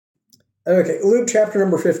Okay, Luke chapter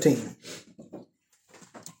number 15.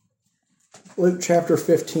 Luke chapter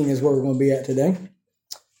 15 is where we're going to be at today.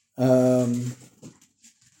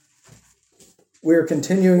 We're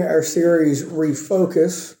continuing our series,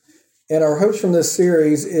 Refocus, and our hopes from this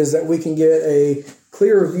series is that we can get a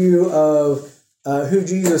clear view of who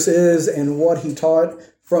Jesus is and what he taught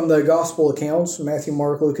from the gospel accounts, Matthew,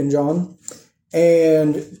 Mark, Luke, and John.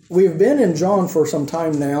 And we've been in John for some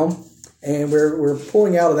time now, and we're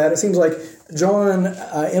pulling out of that. It seems like John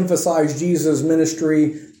emphasized Jesus'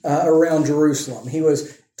 ministry around Jerusalem. He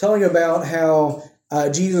was telling about how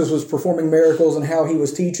Jesus was performing miracles and how he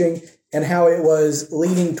was teaching and how it was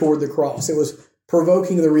leading toward the cross. It was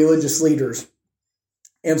provoking the religious leaders.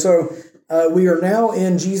 And so we are now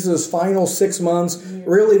in Jesus' final 6 months.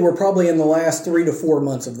 Really, we're probably in the last 3 to 4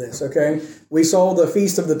 months of this, okay? We saw the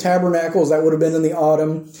Feast of the Tabernacles. That would have been in the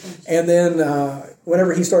autumn. And then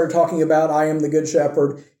whenever he started talking about, I am the Good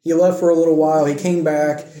Shepherd, he left for a little while. He came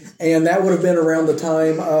back. And that would have been around the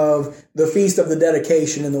time of the Feast of the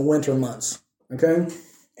Dedication in the winter months, okay?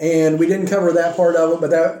 And we didn't cover that part of it, but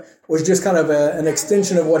that was just kind of an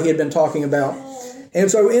extension of what he had been talking about. And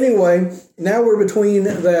so anyway, now we're between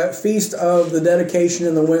the Feast of the Dedication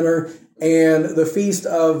in the winter and the Feast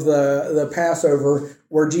of the Passover,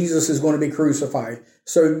 where Jesus is going to be crucified.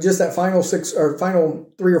 So just that final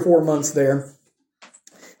 3 or 4 months there.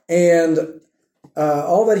 And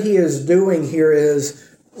all that he is doing here is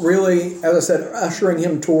really, as I said, ushering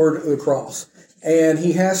him toward the cross. And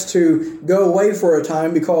he has to go away for a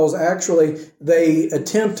time because actually they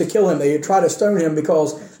attempt to kill him. They try to stone him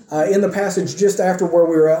because in the passage just after where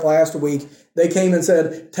we were at last week, they came and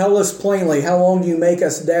said, "Tell us plainly, how long do you make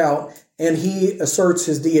us doubt?" And he asserts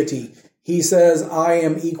his deity. He says, "I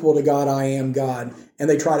am equal to God, I am God." And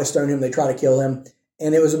they try to stone him, they try to kill him.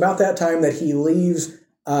 And it was about that time that he leaves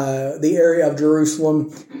the area of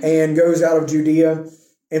Jerusalem and goes out of Judea.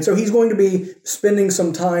 And so he's going to be spending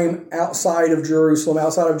some time outside of Jerusalem,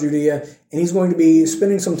 outside of Judea, and he's going to be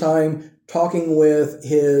spending some time talking with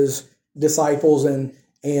his disciples and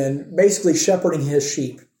basically shepherding his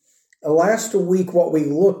sheep. Last week, what we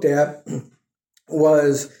looked at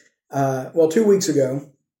was, 2 weeks ago,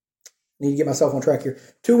 I need to get myself on track here.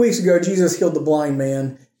 2 weeks ago, Jesus healed the blind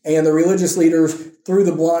man, and the religious leaders threw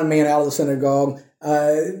the blind man out of the synagogue,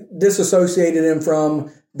 disassociated him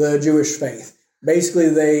from the Jewish faith. Basically,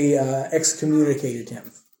 they excommunicated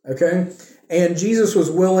him, okay? And Jesus was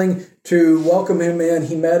willing to welcome him in.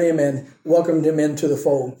 He met him and welcomed him into the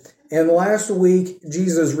fold. And last week,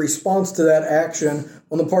 Jesus' response to that action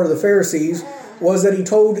on the part of the Pharisees was that he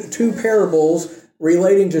told 2 parables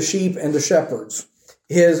relating to sheep and to shepherds.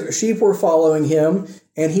 His sheep were following him,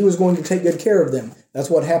 and he was going to take good care of them. That's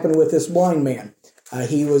what happened with this blind man.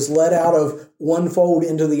 He was led out of one fold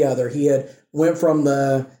into the other. He had went from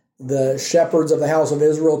the shepherds of the house of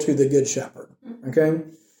Israel to the good shepherd. Okay?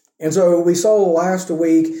 And so we saw last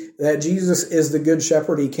week that Jesus is the good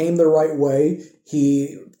shepherd. He came the right way.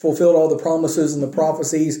 He fulfilled all the promises and the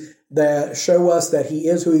prophecies that show us that he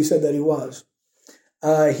is who he said that he was.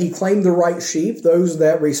 He claimed the right sheep. Those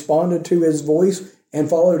that responded to his voice and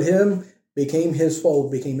followed him became his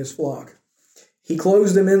fold, became his flock. He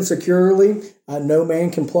closed them in securely. No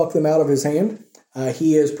man can pluck them out of his hand.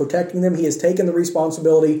 He is protecting them. He has taken the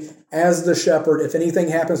responsibility as the shepherd. If anything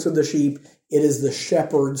happens to the sheep, it is the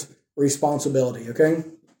shepherd's responsibility, okay?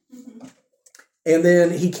 And then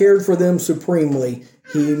he cared for them supremely.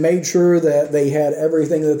 He made sure that they had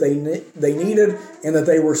everything that they needed and that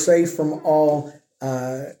they were safe from all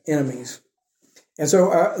enemies. And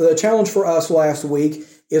so the challenge for us last week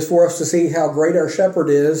is for us to see how great our shepherd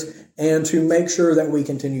is and to make sure that we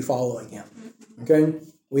continue following him, okay?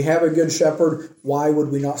 We have a good shepherd. Why would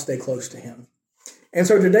we not stay close to him? And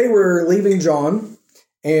so today we're leaving John.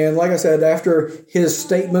 And like I said, after his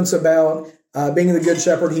statements about being the good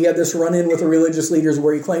shepherd, he had this run-in with the religious leaders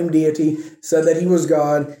where he claimed deity, said that he was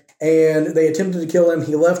God, and they attempted to kill him.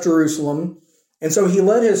 He left Jerusalem. And so he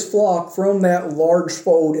led his flock from that large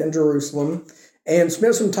fold in Jerusalem and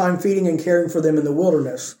spent some time feeding and caring for them in the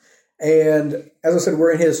wilderness. And as I said,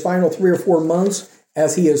 we're in his final 3 or 4 months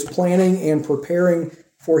as he is planning and preparing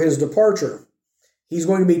for his departure. He's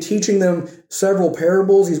going to be teaching them several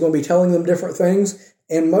parables. He's going to be telling them different things.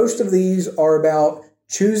 And most of these are about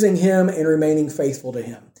choosing him and remaining faithful to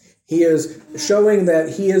him. He is showing that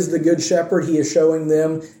he is the good shepherd. He is showing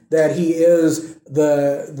them that he is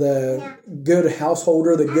the good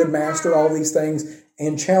householder, the good master, all these things,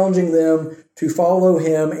 and challenging them to follow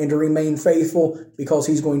him and to remain faithful because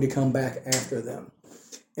he's going to come back after them.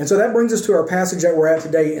 And so that brings us to our passage that we're at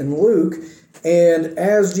today in Luke. And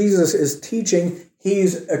as Jesus is teaching,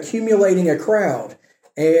 he's accumulating a crowd.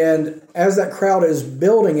 And as that crowd is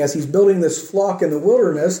building, as he's building this flock in the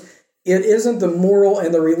wilderness, it isn't the moral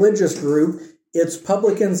and the religious group, it's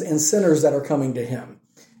publicans and sinners that are coming to him.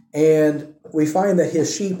 And we find that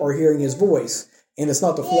his sheep are hearing his voice, and it's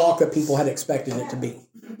not the flock that people had expected it to be.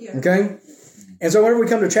 Okay? And so whenever we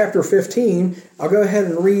come to chapter 15, I'll go ahead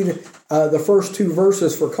and read the first 2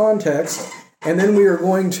 verses for context, and then we are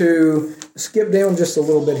going to skip down just a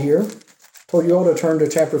little bit here. Told you all to turn to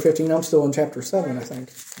chapter 15. I'm still in chapter 7, I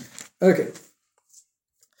think. Okay.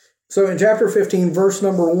 So in chapter 15, verse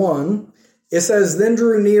number 1, it says, "Then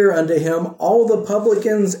drew near unto him all the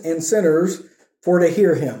publicans and sinners for to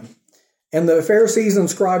hear him. And the Pharisees and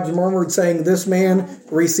scribes murmured, saying, This man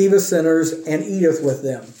receiveth sinners and eateth with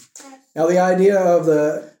them." Now the idea of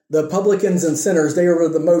the publicans and sinners, they were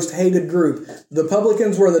the most hated group. The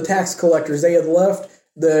publicans were the tax collectors. They had left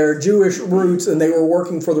their Jewish roots and they were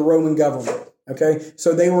working for the Roman government. Okay,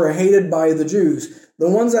 so they were hated by the Jews. The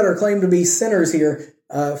ones that are claimed to be sinners here,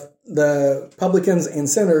 the publicans and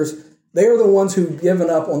sinners, they are the ones who've given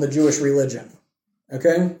up on the Jewish religion.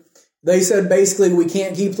 Okay, they said basically we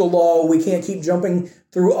can't keep the law, we can't keep jumping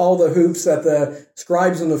through all the hoops that the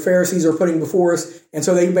scribes and the Pharisees are putting before us, and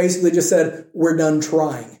so they basically just said we're done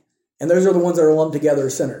trying. And those are the ones that are lumped together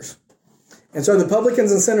as sinners. And so the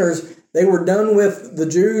publicans and sinners, they were done with the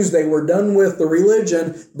Jews, they were done with the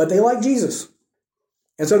religion, but they liked Jesus.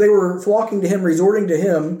 And so they were flocking to him, resorting to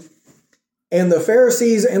him. And the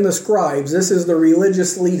Pharisees and the scribes, this is the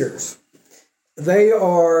religious leaders, they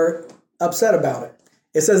are upset about it.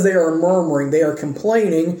 It says they are murmuring, they are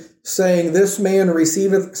complaining, saying, "This man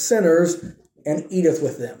receiveth sinners and eateth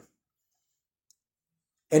with them."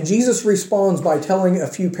 And Jesus responds by telling a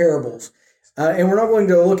few parables. And we're not going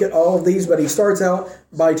to look at all of these, but he starts out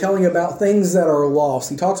by telling about things that are lost.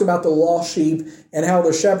 He talks about the lost sheep and how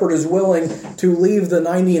the shepherd is willing to leave the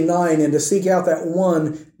 99 and to seek out that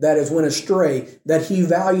one that has went astray, that he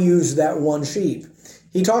values that one sheep.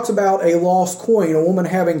 He talks about a lost coin, a woman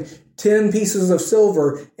having 10 pieces of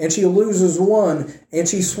silver, and she loses one, and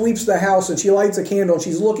she sweeps the house, and she lights a candle, and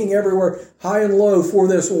she's looking everywhere, high and low, for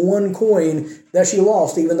this one coin that she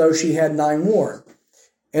lost, even though she had 9 more.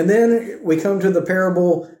 And then we come to the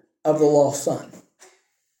parable of the lost son.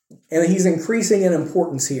 And he's increasing in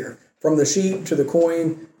importance here, from the sheep to the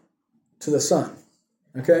coin to the son.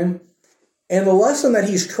 Okay? And the lesson that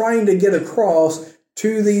he's trying to get across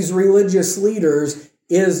to these religious leaders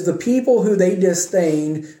is the people who they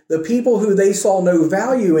disdained, the people who they saw no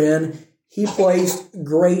value in, he placed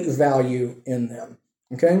great value in them.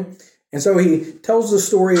 Okay? And so he tells the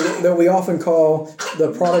story that we often call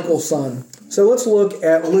the prodigal son. So let's look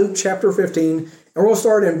at Luke chapter 15, and we'll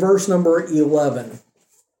start in verse number 11.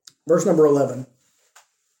 Verse number 11.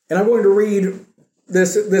 And I'm going to read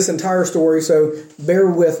this entire story, so bear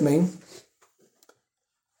with me.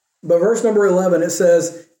 But verse number 11, it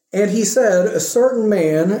says, "And he said, A certain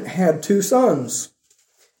man had 2 sons.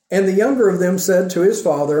 And the younger of them said to his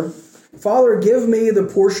father, Father, give me the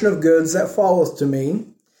portion of goods that falleth to me.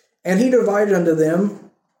 And he divided unto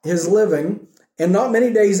them his living. And not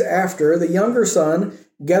many days after, the younger son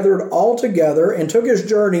gathered all together and took his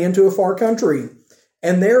journey into a far country,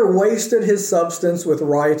 and there wasted his substance with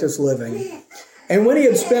riotous living. And when he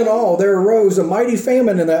had spent all, there arose a mighty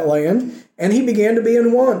famine in that land, and he began to be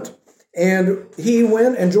in want. And he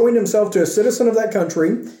went and joined himself to a citizen of that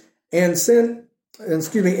country, and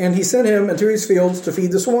he sent him into his fields to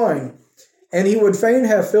feed the swine. And he would fain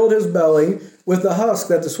have filled his belly with the husk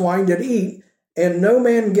that the swine did eat, and no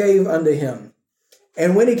man gave unto him.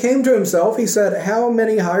 And when he came to himself, he said, How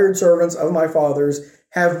many hired servants of my father's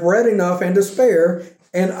have bread enough and to spare,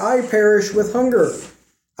 and I perish with hunger?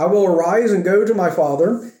 I will arise and go to my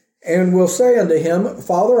father, and will say unto him,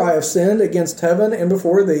 Father, I have sinned against heaven and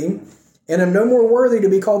before thee, and am no more worthy to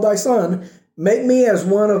be called thy son. Make me as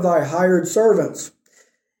one of thy hired servants.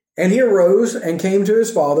 And he arose and came to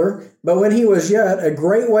his father. But when he was yet a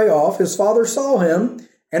great way off, his father saw him,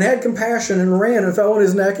 and had compassion, and ran and fell on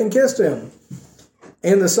his neck and kissed him.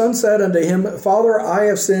 And the son said unto him, Father, I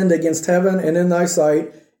have sinned against heaven and in thy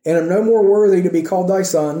sight, and am no more worthy to be called thy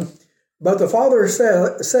son. But the father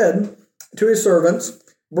said to his servants,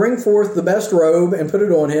 Bring forth the best robe, and put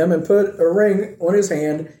it on him, and put a ring on his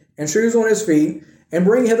hand, and shoes on his feet, and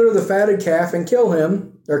bring hither the fatted calf, and kill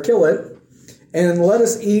it, and let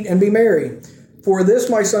us eat and be merry. For this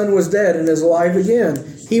my son was dead, and is alive again.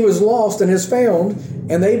 He was lost, and is found.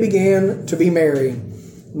 And they began to be merry.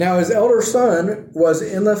 Now his elder son was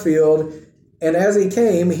in the field, and as he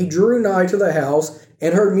came, he drew nigh to the house,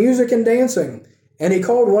 and heard music and dancing. And he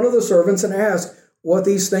called one of the servants, and asked what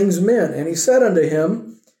these things meant. And he said unto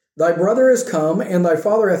him, Thy brother is come, and thy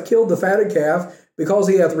father hath killed the fatted calf, because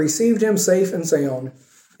he hath received him safe and sound.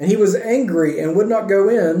 And he was angry and would not go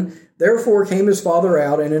in. Therefore came his father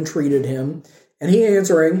out and entreated him. And he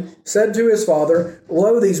answering said to his father,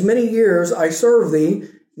 Lo, these many years I serve thee,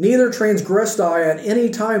 neither transgressed I at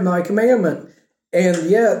any time thy commandment. And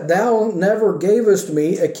yet thou never gavest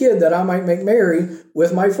me a kid that I might make merry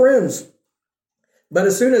with my friends. But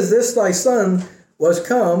as soon as this thy son was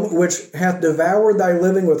come, which hath devoured thy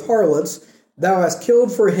living with harlots, thou hast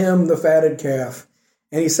killed for him the fatted calf.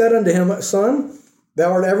 And he said unto him, Son,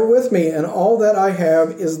 thou art ever with me, and all that I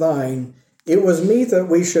have is thine. It was meet that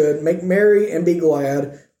we should make merry and be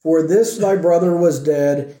glad, for this thy brother was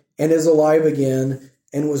dead, and is alive again,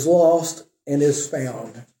 and was lost, and is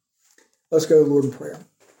found. Let's go, Lord, in prayer.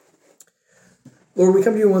 Lord, we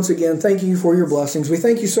come to you once again. Thank you for your blessings. We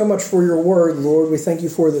thank you so much for your word, Lord. We thank you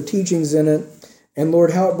for the teachings in it, and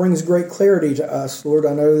Lord, how it brings great clarity to us. Lord,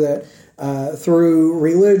 I know that through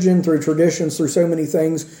religion, through traditions, through so many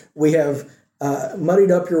things, we have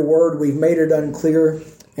muddied up your word. We've made it unclear.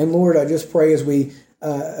 And Lord, I just pray as we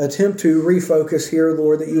attempt to refocus here,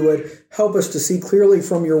 Lord, that you would help us to see clearly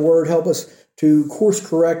from your word, help us to course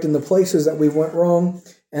correct in the places that we went wrong,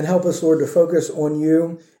 and help us, Lord, to focus on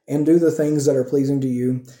you and do the things that are pleasing to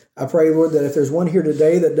you. I pray, Lord, that if there's one here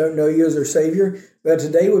today that don't know you as their Savior, that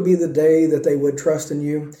today would be the day that they would trust in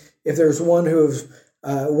you. If there's one who has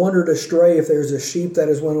wandered astray, if there's a sheep that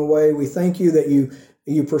has went away, we thank you that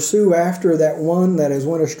you pursue after that one that has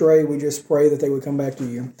went astray. We just pray that they would come back to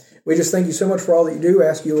you. We just thank you so much for all that you do.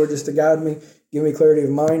 Ask you, Lord, just to guide me, give me clarity of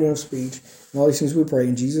mind and of speech. And all these things we pray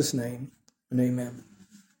in Jesus' name, and amen.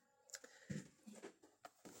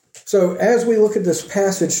 So as we look at this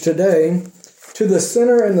passage today, to the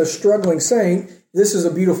sinner and the struggling saint, this is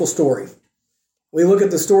a beautiful story. We look at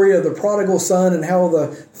the story of the prodigal son and how the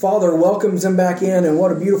father welcomes him back in, and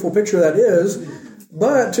what a beautiful picture that is.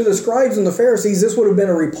 But to the scribes and the Pharisees, this would have been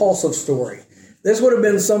a repulsive story. This would have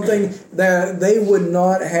been something that they would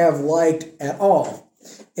not have liked at all.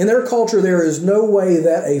 In their culture, there is no way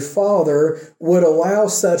that a father would allow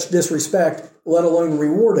such disrespect, let alone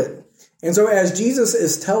reward it. And so as Jesus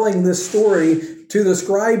is telling this story to the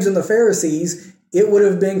scribes and the Pharisees, it would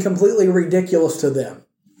have been completely ridiculous to them.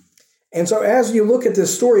 And so as you look at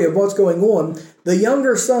this story of what's going on, the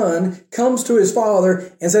younger son comes to his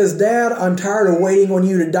father and says, Dad, I'm tired of waiting on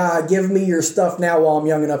you to die. Give me your stuff now while I'm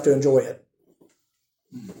young enough to enjoy it.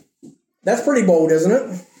 That's pretty bold, isn't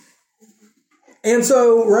it? And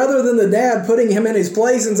so rather than the dad putting him in his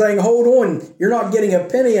place and saying, hold on, you're not getting a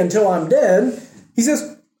penny until I'm dead, he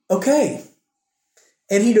says, okay.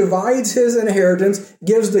 And he divides his inheritance,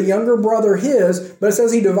 gives the younger brother his, but it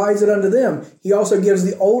says he divides it unto them. He also gives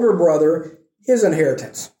the older brother his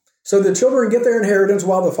inheritance. So the children get their inheritance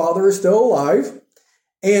while the father is still alive.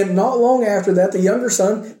 And not long after that, the younger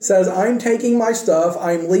son says, I'm taking my stuff,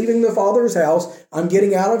 I'm leaving the father's house, I'm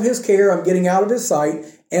getting out of his care, I'm getting out of his sight,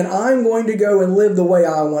 and I'm going to go and live the way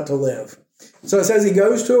I want to live. So it says he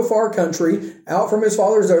goes to a far country, out from his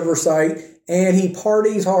father's oversight, and he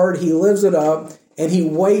parties hard, he lives it up, and he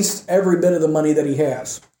wastes every bit of the money that he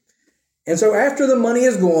has. And so after the money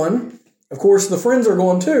is gone, of course, the friends are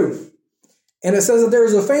gone too. And it says that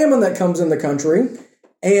there's a famine that comes in the country,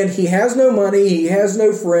 and he has no money, he has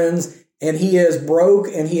no friends, and he is broke,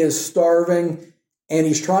 and he is starving, and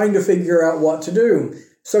he's trying to figure out what to do.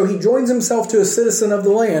 So he joins himself to a citizen of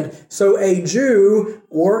the land. So a Jew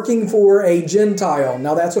working for a Gentile.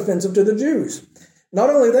 Now that's offensive to the Jews. Not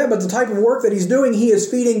only that, but the type of work that he's doing, he is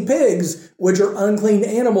feeding pigs, which are unclean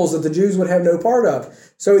animals that the Jews would have no part of.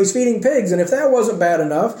 So he's feeding pigs, and if that wasn't bad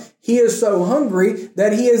enough, he is so hungry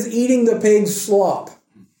that he is eating the pig's slop.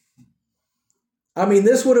 I mean,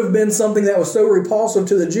 this would have been something that was so repulsive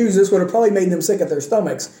to the Jews, this would have probably made them sick at their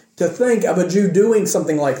stomachs to think of a Jew doing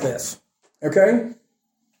something like this. Okay?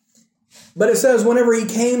 But it says whenever he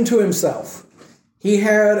came to himself, he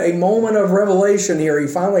had a moment of revelation here. He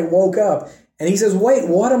finally woke up. And he says, wait,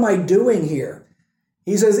 what am I doing here?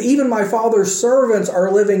 He says, even my father's servants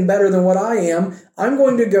are living better than what I am. I'm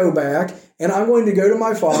going to go back, and I'm going to go to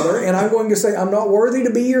my father, and I'm going to say, I'm not worthy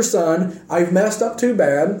to be your son. I've messed up too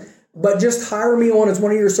bad, but just hire me on as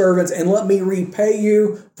one of your servants and let me repay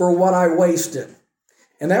you for what I wasted.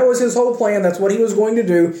 And that was his whole plan. That's what he was going to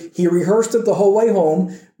do. He rehearsed it the whole way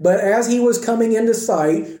home. But as he was coming into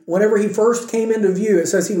sight, whenever he first came into view, it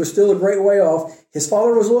says he was still a great way off. His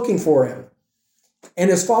father was looking for him.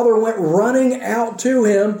 And his father went running out to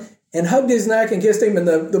him and hugged his neck and kissed him. And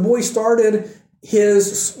the boy started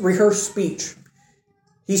his rehearsed speech.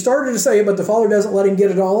 He started to say it, but the father doesn't let him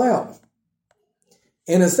get it all out.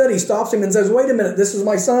 And instead he stops him and says, wait a minute, this is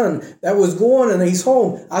my son that was gone and he's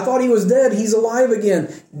home. I thought he was dead. He's alive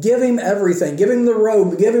again. Give him everything. Give him the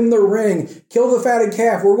robe. Give him the ring. Kill the fatted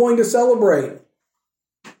calf. We're going to celebrate.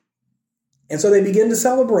 And so they begin to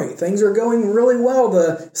celebrate. Things are going really well.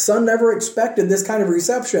 The son never expected this kind of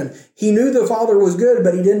reception. He knew the father was good,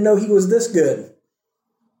 but he didn't know he was this good.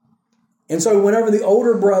 And so whenever the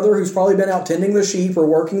older brother, who's probably been out tending the sheep or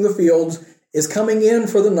working the fields, is coming in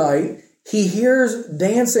for the night, he hears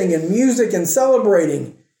dancing and music and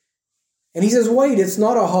celebrating. And he says, wait, it's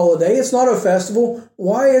not a holiday. It's not a festival.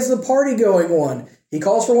 Why is the party going on? He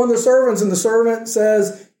calls for one of the servants, and the servant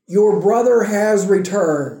says, your brother has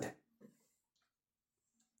returned.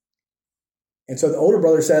 And so the older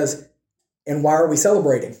brother says, and why are we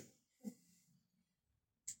celebrating?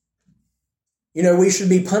 You know, we should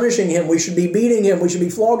be punishing him. We should be beating him. We should be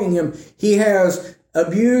flogging him. He has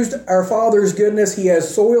abused our father's goodness. He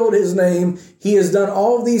has soiled his name. He has done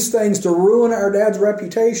all of these things to ruin our dad's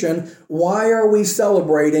reputation. Why are we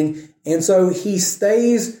celebrating? And so he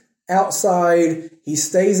stays outside. He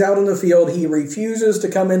stays out in the field. He refuses to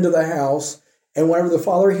come into the house. And whenever the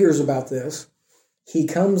father hears about this, he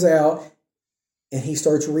comes out and he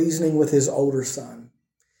starts reasoning with his older son.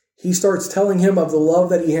 He starts telling him of the love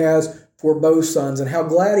that he has for both sons and how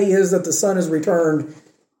glad he is that the son has returned.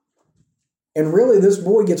 And really, this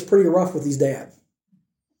boy gets pretty rough with his dad.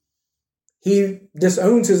 He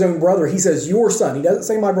disowns his own brother. He says, your son. He doesn't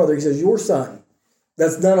say my brother. He says, your son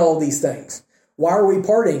that's done all these things. Why are we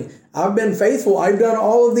partying? I've been faithful. I've done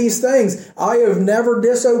all of these things. I have never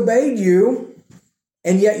disobeyed you.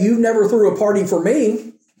 And yet you've never threw a party for me.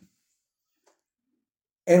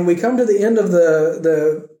 And we come to the end of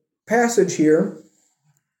the passage here,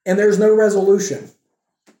 and there's no resolution.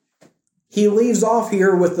 He leaves off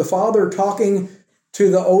here with the father talking to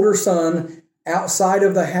the older son outside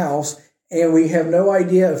of the house, and we have no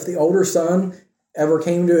idea if the older son ever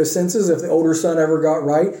came to his senses, if the older son ever got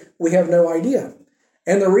right. We have no idea.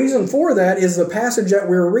 And the reason for that is the passage that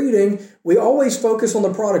we're reading, we always focus on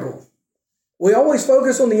the prodigal. We always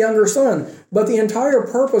focus on the younger son, but the entire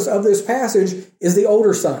purpose of this passage is the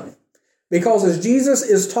older son. Because as Jesus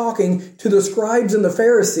is talking to the scribes and the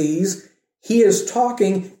Pharisees, he is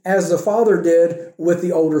talking as the father did with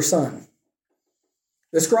the older son.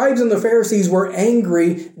 The scribes and the Pharisees were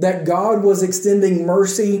angry that God was extending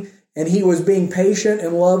mercy and he was being patient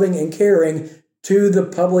and loving and caring to the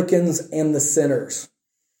publicans and the sinners.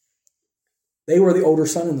 They were the older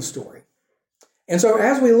son in the story. And so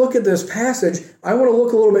as we look at this passage, I want to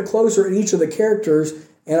look a little bit closer at each of the characters,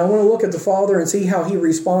 and I want to look at the father and see how he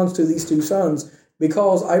responds to these two sons,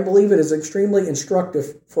 because I believe it is extremely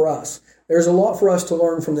instructive for us. There's a lot for us to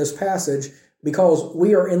learn from this passage because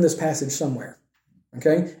we are in this passage somewhere.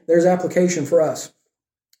 Okay? There's application for us.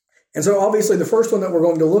 And so obviously the first one that we're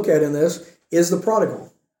going to look at in this is the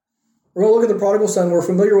prodigal. We're going to look at the prodigal son. We're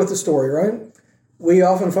familiar with the story, right? We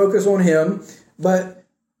often focus on him, but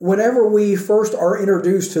whenever we first are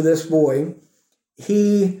introduced to this boy,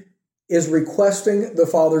 he is requesting the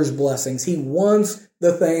father's blessings. He wants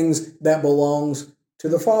the things that belongs to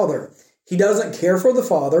the father. He doesn't care for the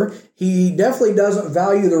father. He definitely doesn't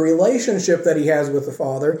value the relationship that he has with the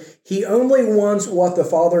father. He only wants what the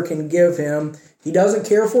father can give him. He doesn't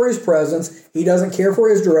care for his presence. He doesn't care for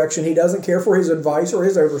his direction. He doesn't care for his advice or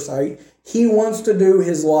his oversight. He wants to do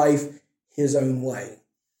his life his own way.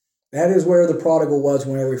 That is where the prodigal was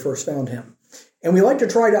whenever we first found him. And we like to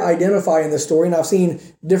try to identify in this story, and I've seen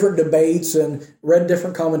different debates and read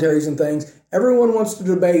different commentaries and things. Everyone wants to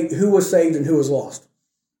debate who was saved and who was lost.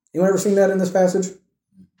 Anyone ever seen that in this passage?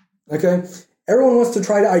 Okay. Everyone wants to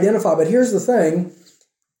try to identify, but here's the thing.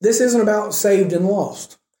 This isn't about saved and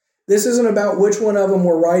lost. This isn't about which one of them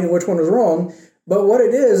were right and which one was wrong. But what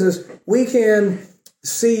it is we can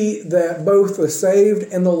see that both the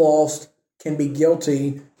saved and the lost can be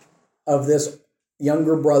guilty of this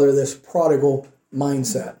younger brother, this prodigal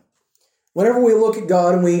mindset. Whenever we look at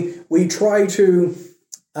God and we try to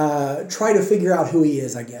figure out who he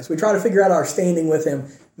is, I guess. We try to figure out our standing with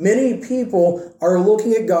him. Many people are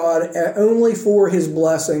looking at God only for his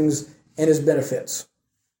blessings and his benefits.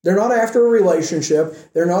 They're not after a relationship.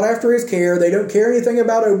 They're not after his care. They don't care anything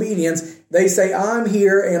about obedience. They say, I'm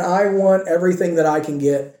here and I want everything that I can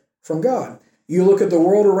get from God. You look at the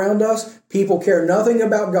world around us, people care nothing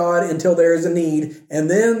about God until there is a need, and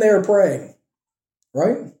then they're praying,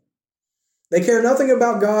 right? They care nothing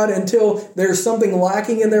about God until there's something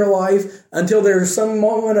lacking in their life, until there's some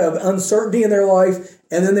moment of uncertainty in their life,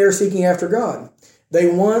 and then they're seeking after God. They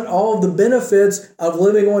want all of the benefits of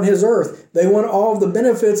living on his earth. They want all of the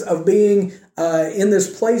benefits of being in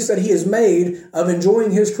this place that he has made, of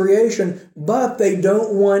enjoying his creation, but they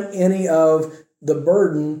don't want any of the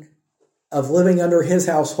burden of living under his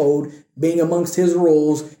household, being amongst his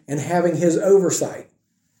rules, and having his oversight.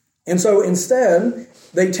 And so instead,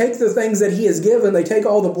 they take the things that he has given, they take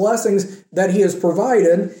all the blessings that he has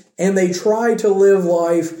provided, and they try to live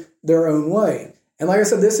life their own way. And like I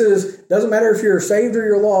said, doesn't matter if you're saved or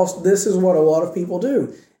you're lost, this is what a lot of people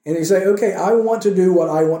do. And they say, okay, I want to do what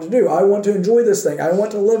I want to do. I want to enjoy this thing. I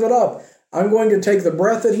want to live it up. I'm going to take the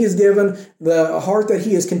breath that he's given, the heart that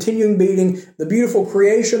he is continuing beating, the beautiful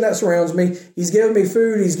creation that surrounds me. He's given me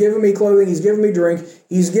food. He's given me clothing. He's given me drink.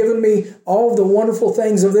 He's given me all of the wonderful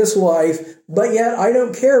things of this life. But yet I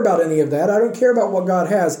don't care about any of that. I don't care about what God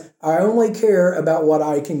has. I only care about what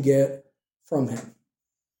I can get from him.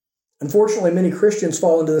 Unfortunately, many Christians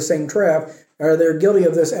fall into the same trap, or they're guilty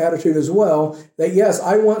of this attitude as well, that yes,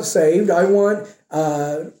 I want saved. I want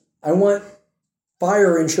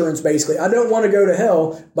fire insurance, basically. I don't want to go to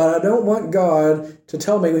hell, but I don't want God to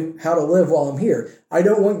tell me how to live while I'm here. I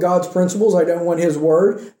don't want God's principles. I don't want his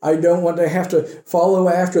word. I don't want to have to follow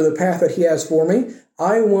after the path that he has for me.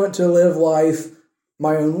 I want to live life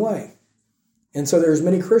my own way. And so there's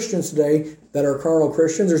many Christians today that are carnal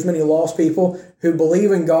Christians. There's many lost people who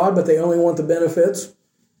believe in God, but they only want the benefits.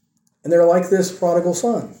 And they're like this prodigal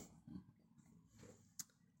son.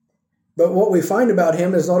 But what we find about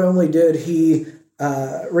him is not only did he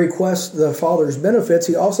request the father's benefits,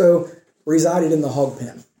 he also resided in the hog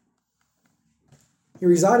pen. He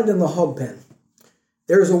resided in the hog pen.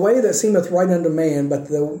 There is a way that seemeth right unto man, but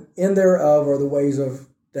the end thereof are the ways of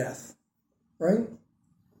death. Right?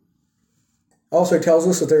 Also tells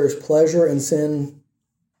us that there is pleasure in sin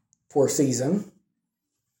for a season.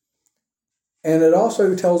 And it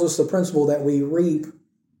also tells us the principle that we reap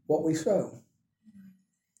what we sow.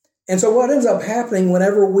 And so what ends up happening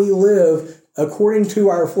whenever we live according to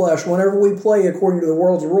our flesh, whenever we play according to the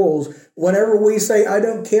world's rules, whenever we say, I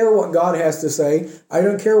don't care what God has to say, I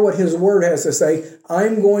don't care what his word has to say,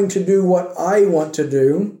 I'm going to do what I want to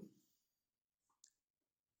do,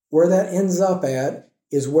 where that ends up at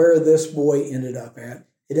is where this boy ended up at.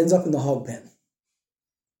 It ends up in the hog pen.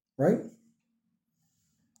 Right?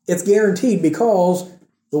 It's guaranteed because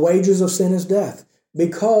the wages of sin is death.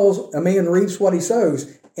 Because a man reaps what he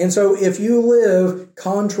sows. And so if you live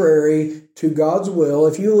contrary to God's will,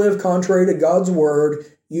 if you live contrary to God's word,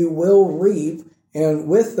 you will reap. And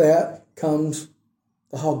with that comes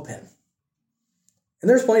the hog pen. And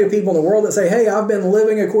there's plenty of people in the world that say, hey, I've been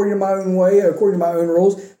living according to my own way, according to my own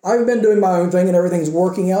rules. I've been doing my own thing and everything's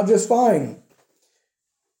working out just fine.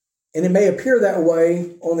 And it may appear that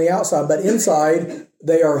way on the outside, but inside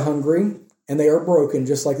they are hungry and they are broken,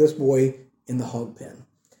 just like this boy in the hog pen.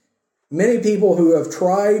 Many people who have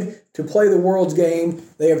tried to play the world's game,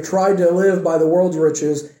 they have tried to live by the world's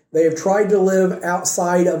riches, they have tried to live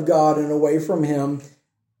outside of God and away from him.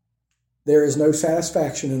 There is no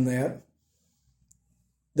satisfaction in that.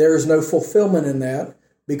 There is no fulfillment in that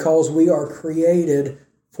because we are created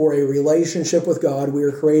for a relationship with God. We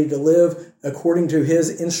are created to live according to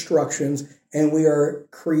his instructions, and we are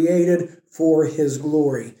created for his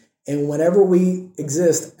glory. And whenever we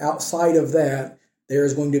exist outside of that, there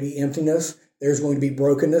is going to be emptiness, there's going to be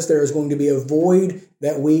brokenness, there is going to be a void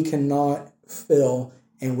that we cannot fill,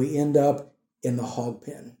 and we end up in the hog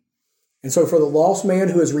pen. And so for the lost man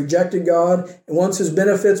who has rejected God and wants his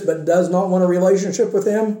benefits but does not want a relationship with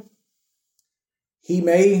him, he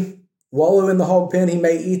may wallow in the hog pen, he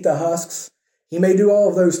may eat the husks, he may do all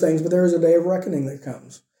of those things, but there is a day of reckoning that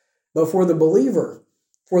comes. But for the believer,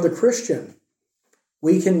 for the Christian,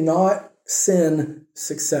 we cannot sin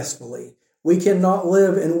successfully. We cannot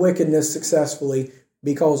live in wickedness successfully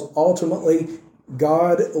because ultimately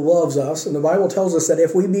God loves us. And the Bible tells us that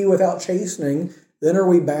if we be without chastening, then are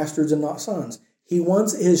we bastards and not sons. He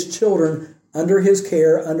wants his children under his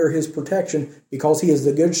care, under his protection, because he is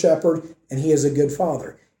the good shepherd and he is a good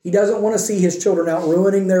father. He doesn't want to see his children out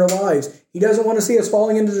ruining their lives. He doesn't want to see us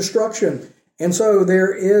falling into destruction. And so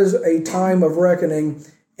there is a time of reckoning,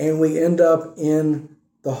 and we end up in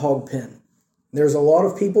the hog pen. There's a lot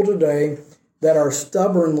of people today that are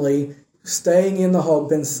stubbornly staying in the hog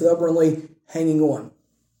pen, stubbornly hanging on.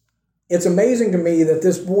 It's amazing to me that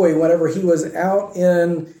this boy, whenever he was out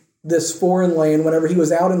in this foreign land, whenever he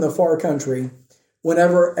was out in the far country,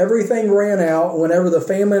 whenever everything ran out, whenever the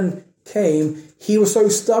famine came, he was so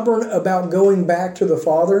stubborn about going back to the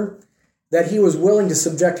Father that he was willing to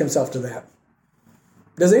subject himself to that.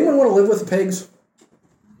 Does anyone want to live with the pigs?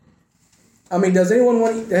 I mean, does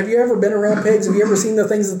anyone have you ever been around pigs? Have you ever seen the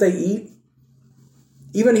things that they eat?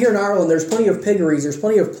 Even here in Ireland, there's plenty of piggeries. There's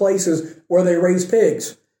plenty of places where they raise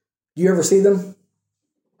pigs. Do you ever see them?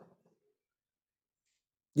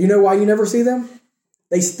 Do you know why you never see them?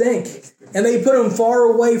 They stink. And they put them far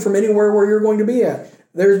away from anywhere where you're going to be at.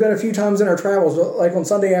 There's been a few times in our travels, like on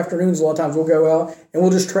Sunday afternoons, a lot of times we'll go out and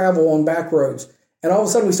we'll just travel on back roads. And all of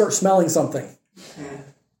a sudden we start smelling something.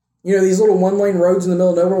 You know, these little one-lane roads in the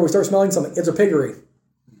middle of nowhere, we start smelling something. It's a piggery.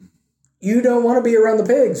 You don't want to be around the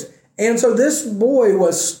pigs. And so this boy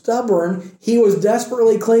was stubborn. He was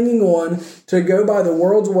desperately clinging on to go by the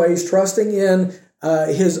world's ways, trusting in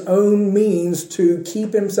his own means to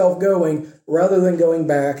keep himself going rather than going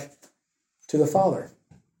back to the Father.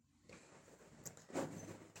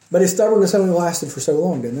 But his stubbornness only lasted for so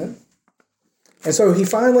long, didn't it? And so he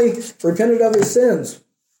finally repented of his sins.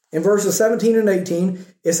 In verses 17 and 18,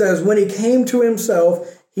 it says, when he came to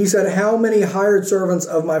himself, he said, how many hired servants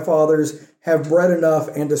of my father's have bread enough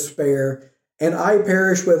and to spare, and I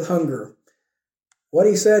perish with hunger. What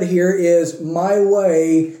he said here is, my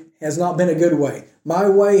way has not been a good way. My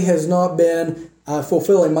way has not been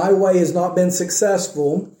fulfilling. My way has not been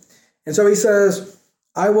successful. And so he says,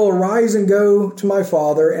 I will arise and go to my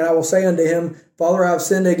father, and I will say unto him, Father, I have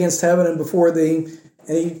sinned against heaven and before thee.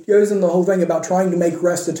 And he goes into the whole thing about trying to make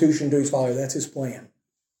restitution to his father. That's his plan.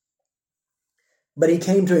 But he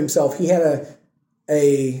came to himself. He had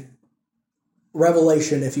a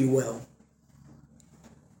revelation, if you will.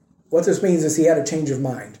 What this means is he had a change of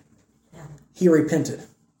mind. He repented.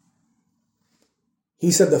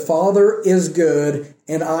 He said, the Father is good,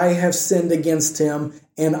 and I have sinned against him,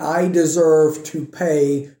 and I deserve to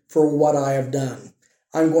pay for what I have done.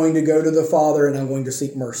 I'm going to go to the Father, and I'm going to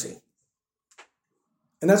seek mercy.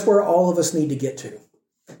 And that's where all of us need to get to.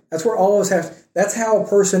 That's where all of us have. That's how a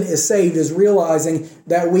person is saved, is realizing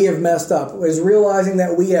that we have messed up, is realizing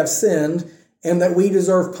that we have sinned and that we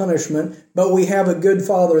deserve punishment, but we have a good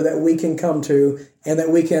Father that we can come to and that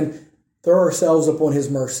we can throw ourselves upon his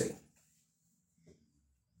mercy.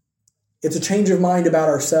 It's a change of mind about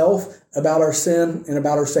ourselves, about our sin, and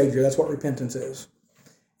about our Savior. That's what repentance is.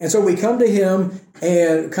 And so we come to him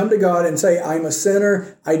and come to God and say, I'm a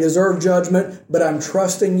sinner, I deserve judgment, but I'm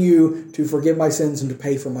trusting you to forgive my sins and to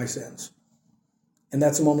pay for my sins. And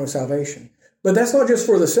that's a moment of salvation. But that's not just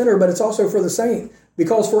for the sinner, but it's also for the saint.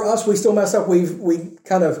 Because for us, we still mess up. We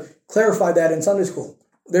kind of clarified that in Sunday school.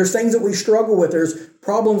 There's things that we struggle with. There's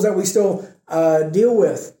problems that we still deal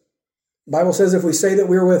with. The Bible says if we say that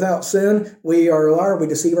we're without sin, we are a liar, we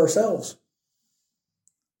deceive ourselves.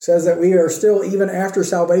 It says that we are still, even after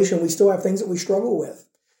salvation, we still have things that we struggle with.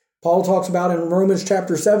 Paul talks about in Romans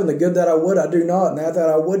chapter 7, the good that I would, I do not, and that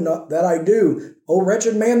I would not, that I do. O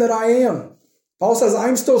wretched man that I am. Paul says,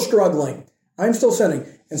 I'm still struggling. I'm still sinning.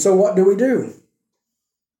 And so what do?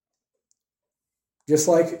 Just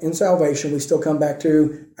like in salvation, we still come back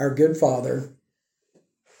to our good Father,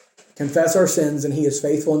 confess our sins, and he is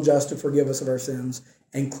faithful and just to forgive us of our sins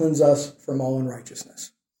and cleanse us from all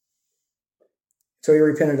unrighteousness. So he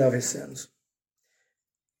repented of his sins.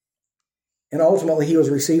 And ultimately, he was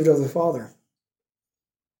received of the Father.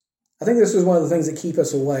 I think this is one of the things that keep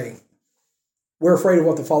us away. We're afraid of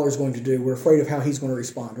what the Father is going to do. We're afraid of how he's going to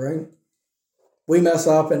respond, right? We mess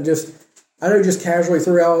up and just casually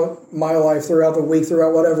throughout my life, throughout the week,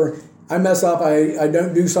 throughout whatever, I mess up. I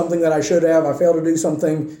don't do something that I should have. I fail to do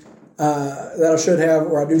something that I should have,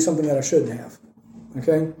 or I do something that I shouldn't have.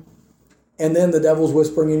 Okay? And then the devil's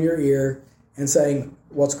whispering in your ear and saying,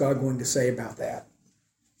 what's God going to say about that?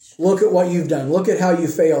 Look at what you've done. Look at how you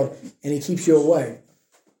failed. And he keeps you away.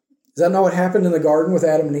 Is that not what happened in the garden with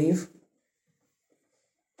Adam and Eve?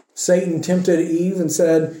 Satan tempted Eve and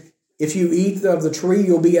said, if you eat of the tree,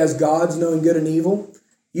 you'll be as gods, knowing good and evil.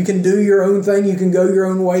 You can do your own thing. You can go your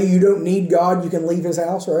own way. You don't need God. You can leave his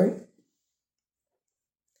house, right?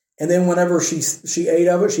 And then whenever she ate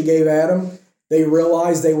of it, she gave Adam. They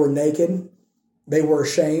realized they were naked. They were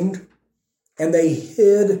ashamed. And they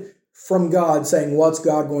hid from God, saying, what's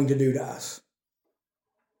God going to do to us?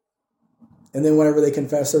 And then whenever they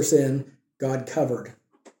confessed their sin, God covered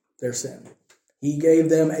their sin. He gave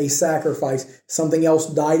them a sacrifice. Something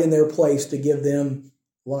else died in their place to give them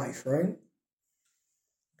life, right?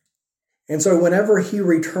 And so whenever he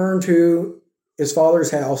returned to his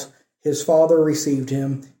father's house, his father received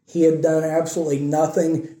him. He had done absolutely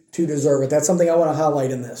nothing to deserve it. That's something I want to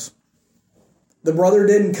highlight in this. The brother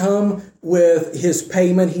didn't come with his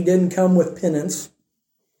payment. He didn't come with penance.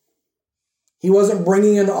 He wasn't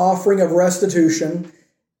bringing an offering of restitution.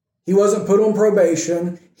 He wasn't put on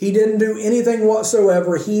probation. He didn't do anything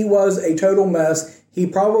whatsoever. He was a total mess. He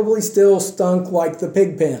probably still stunk like the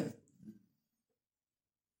pig pen.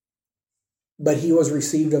 But he was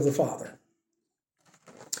received of the Father.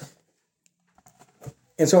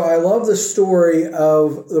 And so I love the story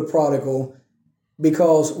of the prodigal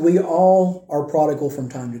because we all are prodigal from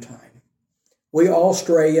time to time. We all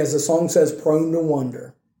stray, as the song says, prone to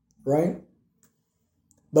wander, right?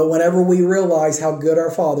 But whenever we realize how good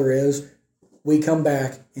our Father is, we come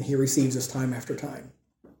back and he receives us time after time.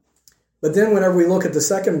 But then whenever we look at the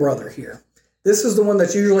second brother here, this is the one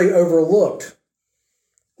that's usually overlooked.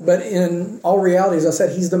 But in all reality, as I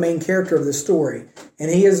said, he's the main character of this story.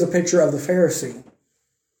 And he is a picture of the Pharisee.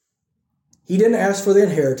 He didn't ask for the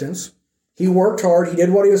inheritance. He worked hard. He did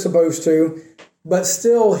what he was supposed to. But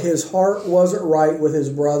still, his heart wasn't right with his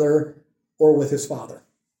brother or with his father.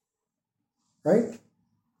 Right?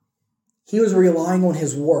 He was relying on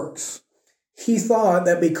his works. He thought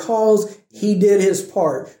that because he did his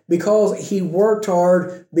part, because he worked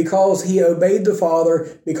hard, because he obeyed the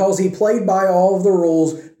Father, because he played by all of the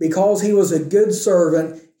rules, because he was a good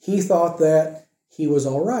servant, he thought that he was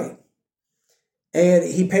all right. And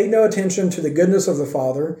he paid no attention to the goodness of the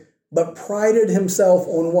Father, but prided himself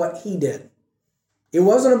on what he did. It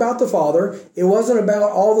wasn't about the Father. It wasn't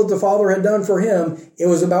about all that the Father had done for him. It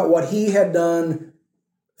was about what he had done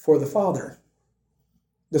for the Father.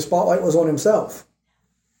 The spotlight was on himself.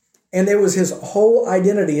 And it was his whole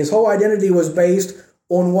identity. His whole identity was based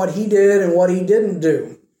on what he did and what he didn't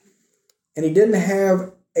do. And he didn't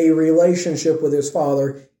have a relationship with his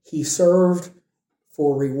Father. He served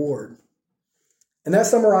for reward. And that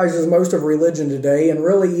summarizes most of religion today, and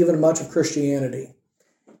really even much of Christianity.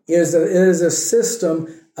 Is that it is a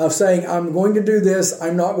system of saying, I'm going to do this,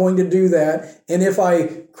 I'm not going to do that. And if I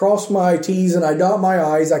cross my T's and I dot my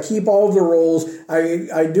I's, I keep all of the rules,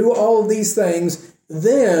 I do all of these things,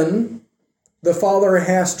 then the Father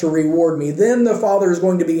has to reward me. Then the Father is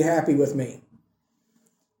going to be happy with me.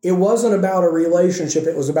 It wasn't about a relationship,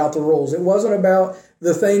 it was about the rules. It wasn't about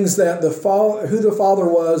the things that who the Father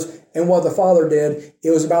was and what the Father did. It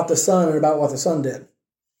was about the Son and about what the Son did.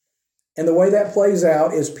 And the way that plays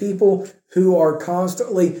out is people who are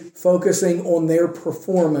constantly focusing on their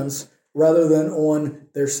performance rather than on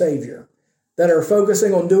their Savior. That are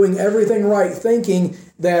focusing on doing everything right, thinking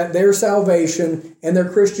that their salvation and their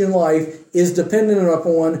Christian life is dependent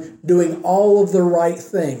upon doing all of the right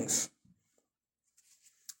things.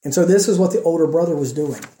 And so this is what the older brother was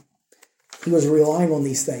doing. He was relying on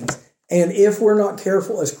these things. And if we're not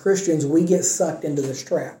careful as Christians, we get sucked into this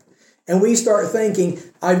trap. And we start thinking,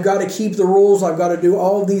 I've got to keep the rules, I've got to do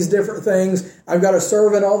all of these different things, I've got to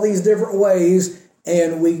serve in all these different ways,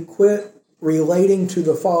 and we quit relating to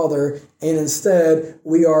the Father, and instead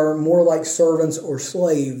we are more like servants or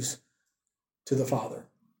slaves to the Father.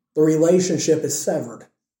 The relationship is severed.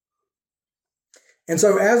 And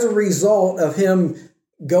so as a result of him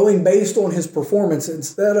going based on his performance,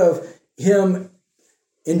 instead of him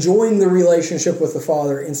enjoying the relationship with the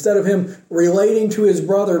Father, instead of him relating to his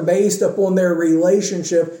brother based upon their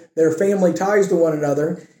relationship, their family ties to one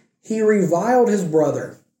another, he reviled his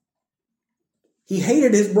brother. He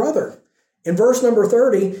hated his brother. In verse number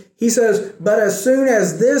 30, he says, But as soon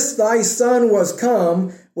as this thy son was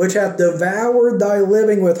come, which hath devoured thy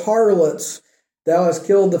living with harlots, thou hast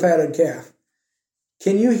killed the fatted calf.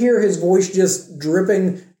 Can you hear his voice just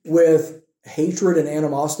dripping with hatred and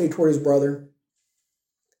animosity toward his brother?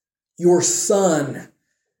 Your son.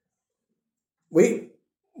 We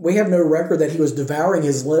have no record that he was devouring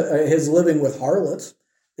his living with harlots.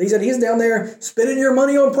 He said he's down there spending your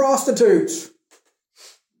money on prostitutes.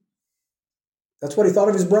 That's what he thought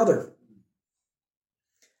of his brother.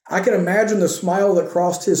 I can imagine the smile that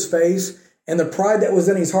crossed his face and the pride that was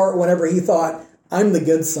in his heart whenever he thought, I'm the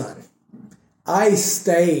good son. I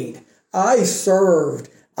stayed. I served.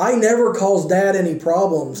 I never caused Dad any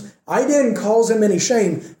problems. I didn't cause him any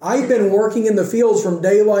shame. I've been working in the fields from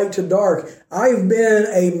daylight to dark. I've been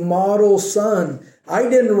a model son. I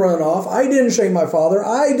didn't run off. I didn't shame my father.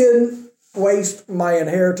 I didn't waste my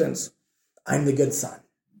inheritance. I'm the good son.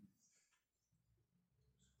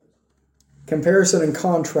 Comparison and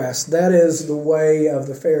contrast, that is the way of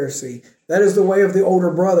the Pharisee. That is the way of the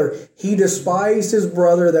older brother. He despised his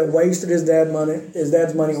brother that wasted his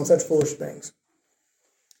dad's money on such foolish things.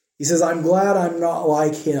 He says, I'm glad I'm not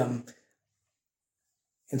like him.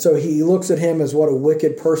 And so he looks at him as what a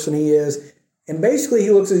wicked person he is. And basically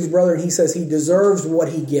he looks at his brother and he says he deserves what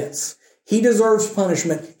he gets. He deserves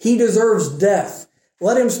punishment. He deserves death.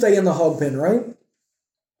 Let him stay in the hog pen, right?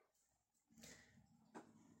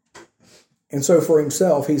 And so for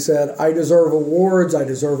himself, he said, I deserve awards. I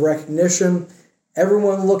deserve recognition.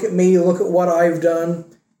 Everyone look at me. Look at what I've done.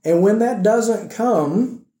 And when that doesn't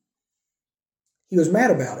come, he was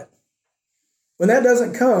mad about it. When that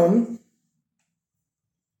doesn't come,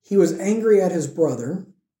 he was angry at his brother.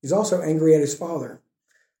 He's also angry at his father.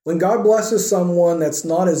 When God blesses someone that's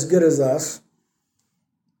not as good as us,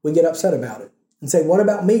 we get upset about it and say, what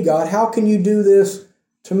about me, God? How can you do this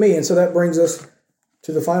to me? And so that brings us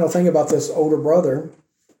to the final thing about this older brother,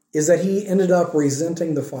 is that he ended up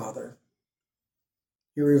resenting the father.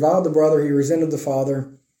 He reviled the brother, he resented the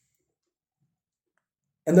father.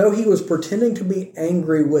 And though he was pretending to be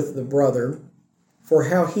angry with the brother for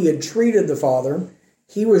how he had treated the father,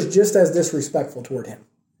 he was just as disrespectful toward him.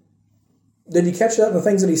 Did you catch that in the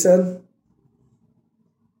things that he said?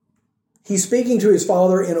 He's speaking to his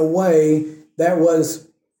father in a way that was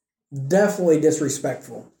definitely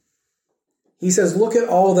disrespectful. He says, look at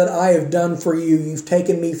all that I have done for you. You've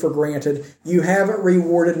taken me for granted. You haven't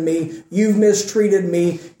rewarded me. You've mistreated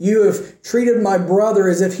me. You have treated my brother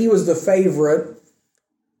as if he was the favorite.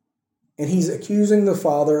 And he's accusing the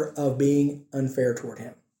father of being unfair toward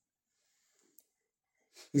him.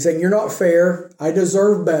 He's saying, you're not fair. I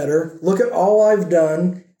deserve better. Look at all I've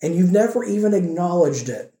done. And you've never even acknowledged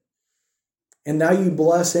it. And now you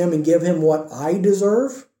bless him and give him what I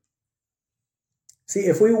deserve? See,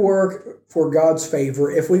 if we work for God's favor,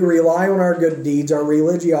 if we rely on our good deeds, our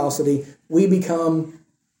religiosity, we become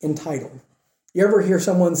entitled. You ever hear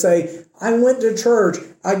someone say, I went to church,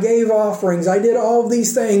 I gave offerings, I did all of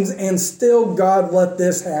these things, and still God let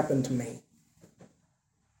this happen to me?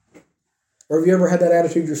 Or have you ever had that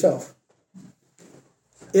attitude yourself?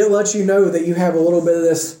 It lets you know that you have a little bit of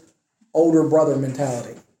this older brother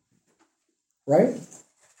mentality. Right?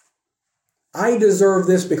 I deserve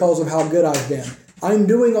this because of how good I've been. I'm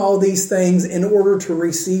doing all these things in order to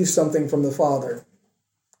receive something from the Father,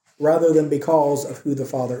 rather than because of who the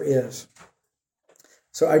Father is.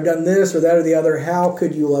 So I've done this or that or the other. How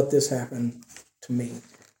could you let this happen to me?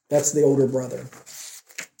 That's the older brother.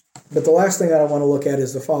 But the last thing that I want to look at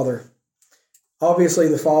is the Father. Obviously,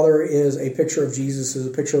 the Father is a picture of Jesus, is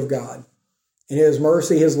a picture of God, and His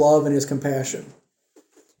mercy, His love, and His compassion.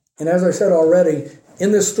 And as I said already,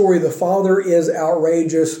 in this story, the Father is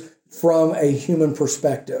outrageous from a human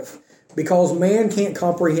perspective, because man can't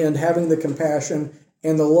comprehend having the compassion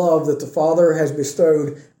and the love that the Father has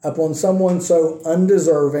bestowed upon someone so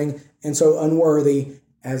undeserving and so unworthy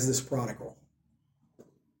as this prodigal.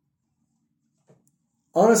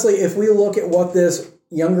 Honestly, if we look at what this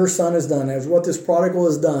younger son has done, as what this prodigal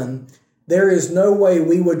has done, there is no way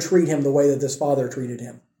we would treat him the way that this father treated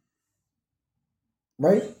him.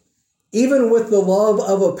 Right? Even with the love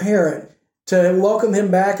of a parent, to welcome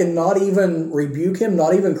him back and not even rebuke him,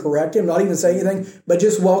 not even correct him, not even say anything, but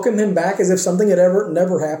just welcome him back as if something had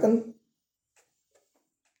never happened.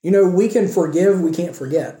 You know, we can forgive, we can't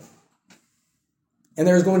forget. And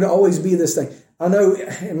there's going to always be this thing. I know,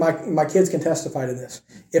 and my kids can testify to this.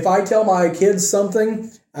 If I tell my kids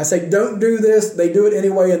something, I say, don't do this, they do it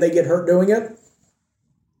anyway and they get hurt doing it.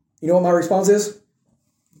 You know what my response is?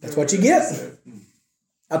 That's what you get.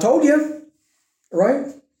 I told you, right?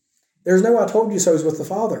 There's no I told you so's with the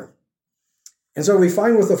Father. And so we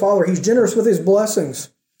find with the Father, He's generous with His blessings.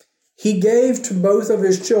 He gave to both of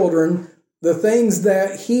His children the things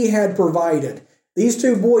that He had provided. These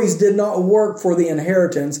two boys did not work for the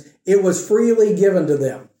inheritance. It was freely given to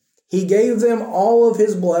them. He gave them all of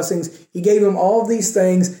His blessings. He gave them all of these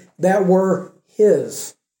things that were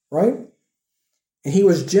His, right? And He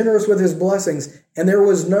was generous with His blessings, and there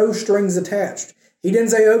was no strings attached. He didn't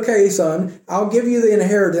say, okay, son, I'll give you the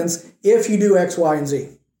inheritance if you do X, Y, and Z.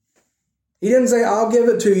 He didn't say, I'll give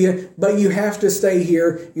it to you, but you have to stay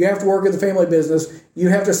here. You have to work at the family business. You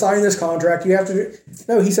have to sign this contract. You have to.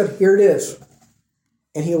 No, He said, here it is.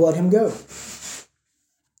 And He let him go.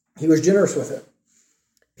 He was generous with it.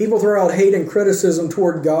 People throw out hate and criticism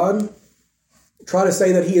toward God, try to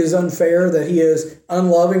say that He is unfair, that He is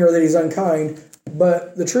unloving, or that He's unkind.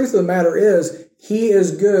 But the truth of the matter is, He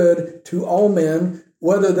is good to all men,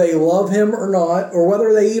 whether they love Him or not, or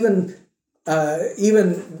whether they even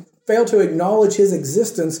fail to acknowledge His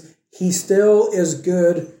existence. He still is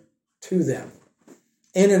good to them.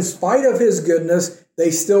 And in spite of His goodness, they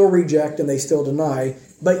still reject and they still deny,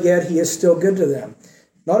 but yet He is still good to them.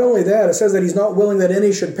 Not only that, it says that He's not willing that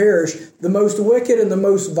any should perish. The most wicked and the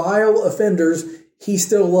most vile offenders, He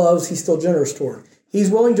still loves, He's still generous toward. He's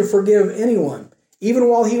willing to forgive anyone. Even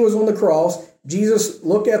while He was on the cross, Jesus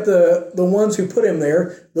looked at the ones who put Him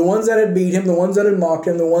there, the ones that had beat Him, the ones that had mocked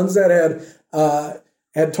Him, the ones that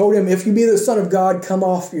had told Him, if you be the Son of God, come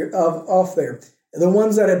off there. The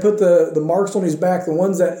ones that had put the marks on His back, the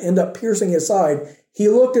ones that end up piercing His side, He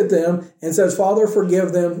looked at them and says, Father,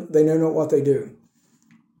 forgive them. They know not what they do.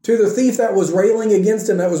 To the thief that was railing against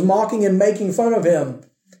Him, that was mocking and making fun of Him,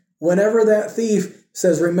 whenever that thief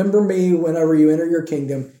says, remember me whenever you enter your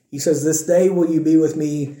kingdom, He says, this day will you be with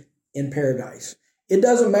me in paradise. It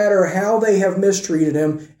doesn't matter how they have mistreated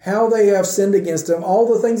him, how they have sinned against him, all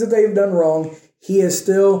the things that they've done wrong, he is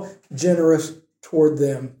still generous toward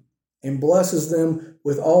them and blesses them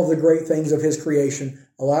with all the great things of his creation,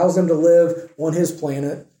 allows them to live on his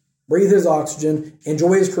planet, breathe his oxygen,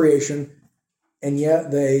 enjoy his creation, and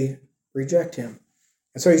yet they reject him.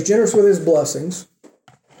 And so he's generous with his blessings.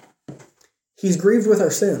 He's grieved with our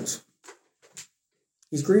sins.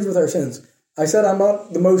 He's grieved with our sins. I said I'm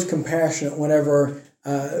not the most compassionate whenever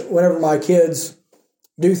my kids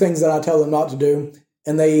do things that I tell them not to do,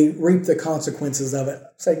 and they reap the consequences of it.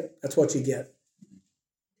 Say, that's what you get.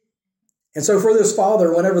 And so for this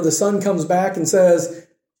father, whenever the son comes back and says,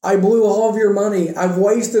 I blew all of your money, I've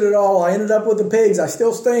wasted it all, I ended up with the pigs, I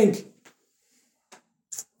still stink.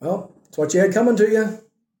 Well, it's what you had coming to you.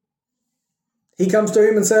 He comes to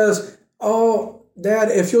him and says, oh, Dad,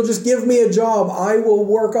 if you'll just give me a job, I will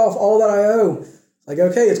work off all that I owe. Like,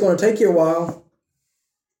 okay, it's going to take you a while.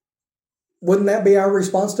 Wouldn't that be our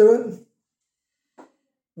response to it?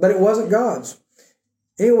 But it wasn't God's.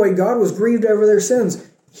 Anyway, God was grieved over their sins.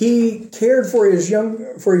 He cared for his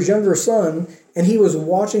younger son, and he was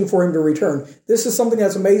watching for him to return. This is something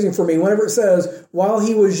that's amazing for me. Whenever it says, while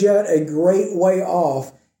he was yet a great way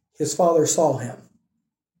off, his father saw him.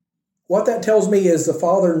 What that tells me is the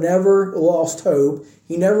father never lost hope.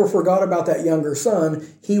 He never forgot about that younger son.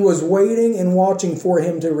 He was waiting and watching for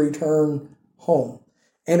him to return home.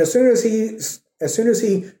 And as soon as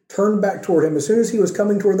he turned back toward him, as soon as he was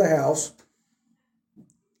coming toward the house,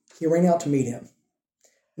 he ran out to meet him.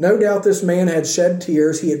 No doubt this man had shed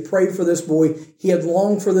tears. He had prayed for this boy. He had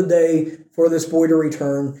longed for the day for this boy to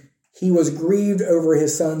return. He was grieved over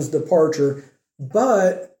his son's departure,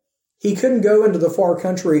 but he couldn't go into the far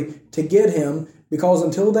country to get him because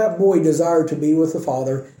until that boy desired to be with the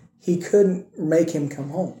father, he couldn't make him come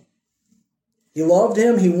home. He loved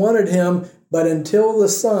him, he wanted him, but until the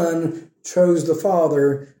son chose the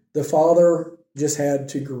father just had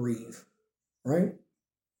to grieve, right?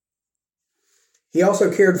 He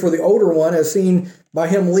also cared for the older one, as seen by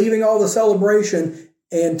him leaving all the celebration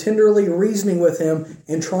and tenderly reasoning with him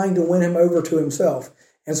and trying to win him over to himself.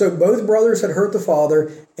 And so both brothers had hurt the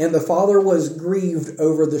father, and the father was grieved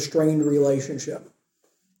over the strained relationship.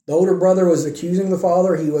 The older brother was accusing the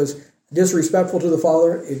father. He was disrespectful to the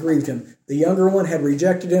father. It grieved him. The younger one had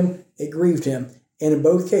rejected him. It grieved him. And in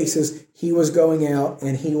both cases, he was going out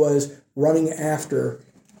and he was running after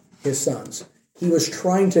his sons. He was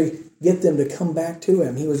trying to get them to come back to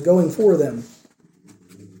him. He was going for them.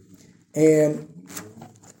 And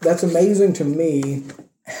that's amazing to me,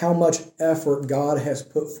 how much effort God has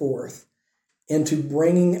put forth into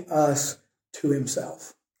bringing us to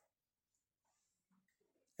himself.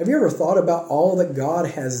 Have you ever thought about all that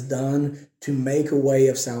God has done to make a way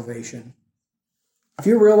of salvation? If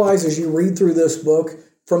you realize as you read through this book,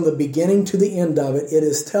 from the beginning to the end of it, it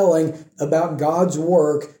is telling about God's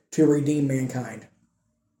work to redeem mankind.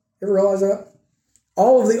 You ever realize that?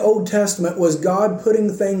 All of the Old Testament was God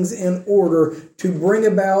putting things in order to bring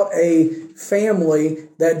about a family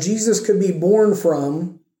that Jesus could be born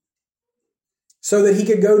from so that he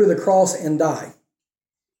could go to the cross and die.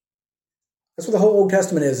 That's what the whole Old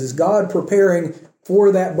Testament is God preparing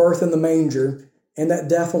for that birth in the manger and that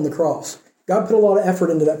death on the cross. God put a lot of effort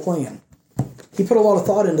into that plan. He put a lot of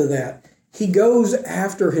thought into that. He goes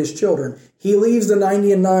after his children. He leaves the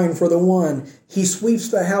 99 for the one. He sweeps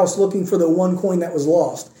the house looking for the one coin that was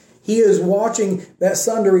lost. He is watching that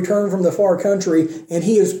son to return from the far country, and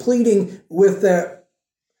he is pleading with that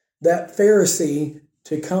Pharisee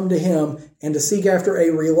to come to him and to seek after a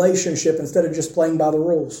relationship instead of just playing by the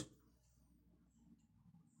rules.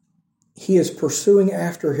 He is pursuing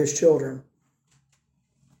after his children.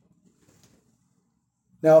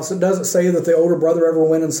 Now, it doesn't say that the older brother ever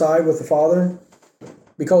went inside with the father,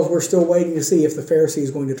 because we're still waiting to see if the Pharisee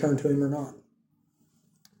is going to turn to him or not.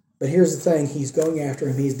 But here's the thing, he's going after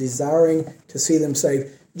him. He's desiring to see them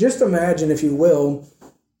saved. Just imagine, if you will,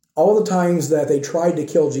 all the times that they tried to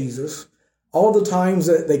kill Jesus, all the times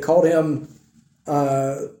that they called him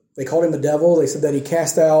the devil. They said that he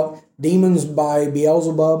cast out demons by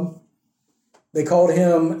Beelzebub. They called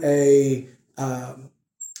him an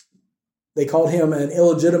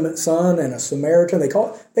illegitimate son and a Samaritan. They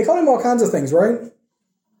called him all kinds of things, right?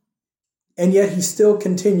 And yet he's still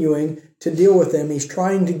continuing to deal with them. He's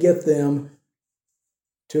trying to get them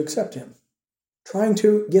to accept him, trying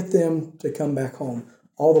to get them to come back home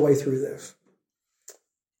all the way through this.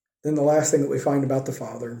 Then the last thing that we find about the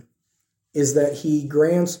Father is that he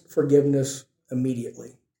grants forgiveness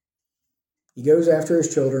immediately. He goes after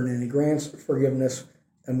his children and he grants forgiveness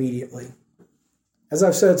immediately. As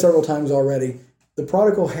I've said several times already, the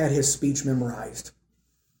prodigal had his speech memorized.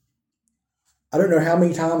 I don't know how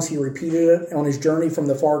many times he repeated it on his journey from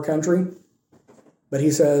the far country, but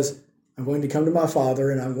he says, I'm going to come to my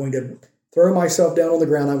father and I'm going to throw myself down on the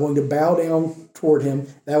ground. I'm going to bow down toward him.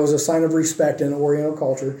 That was a sign of respect in Oriental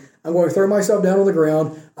culture. I'm going to throw myself down on the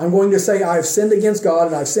ground. I'm going to say, I've sinned against God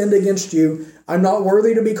and I've sinned against you. I'm not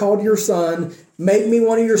worthy to be called your son. Make me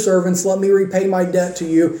one of your servants. Let me repay my debt to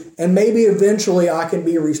you. And maybe eventually I can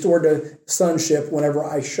be restored to sonship whenever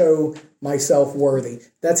I show myself worthy.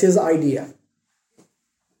 That's his idea.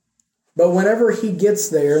 But whenever he gets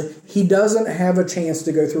there, he doesn't have a chance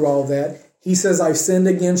to go through all of that. He says, I've sinned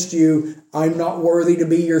against you. I'm not worthy to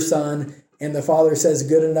be your son. And the father says,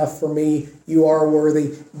 good enough for me. You are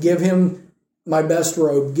worthy. Give him my best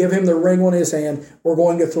robe. Give him the ring on his hand. We're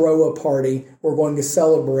going to throw a party. We're going to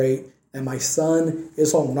celebrate that my son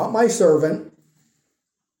is home. Not my servant,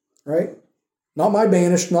 right? Not my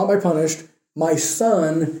banished, not my punished. My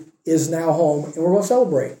son is now home, and we're going to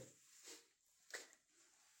celebrate.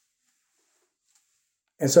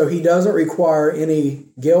 And so he doesn't require any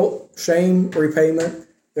guilt, shame, repayment.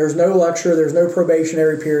 There's no lecture. There's no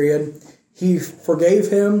probationary period. He forgave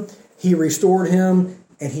him. He restored him.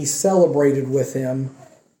 And he celebrated with him.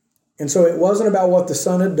 And so it wasn't about what the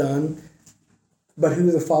son had done, but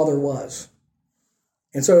who the father was.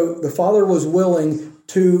 And so the father was willing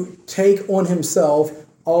to take on himself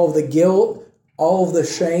all of the guilt, all of the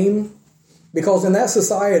shame, because in that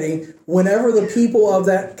society, whenever the people of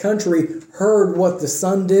that country heard what the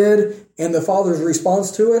son did and the father's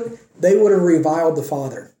response to it, they would have reviled the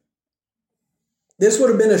father. This would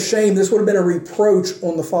have been a shame. This would have been a reproach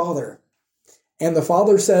on the father. And the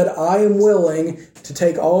father said, I am willing to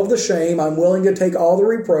take all of the shame. I'm willing to take all the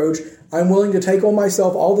reproach. I'm willing to take on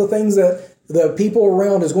myself all the things that the people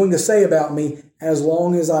around is going to say about me as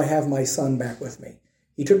long as I have my son back with me.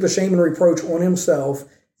 He took the shame and reproach on himself,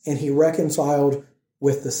 and he reconciled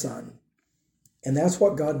with the son. And that's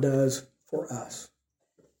what God does for us.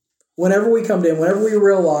 Whenever we come to him, whenever we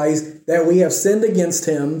realize that we have sinned against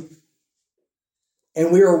him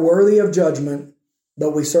and we are worthy of judgment,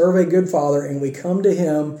 but we serve a good father and we come to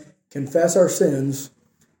him, confess our sins,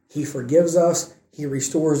 he forgives us, he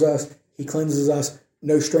restores us, he cleanses us,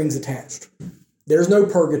 no strings attached. There's no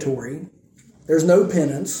purgatory. There's no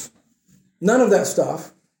penance. None of that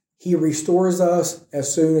stuff. He restores us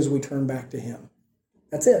as soon as we turn back to him.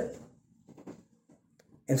 That's it.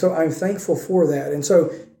 And so I'm thankful for that. And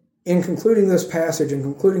so in concluding this passage and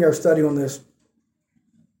concluding our study on this,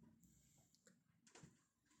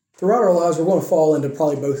 throughout our lives, we're going to fall into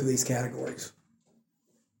probably both of these categories.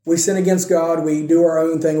 We sin against God. We do our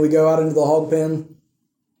own thing. We go out into the hog pen.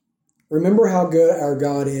 Remember how good our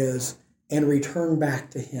God is and return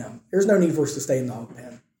back to him. There's no need for us to stay in the hog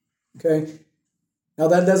pen. Okay? Now,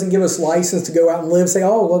 that doesn't give us license to go out and live, say,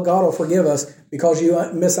 oh, well, God will forgive us, because you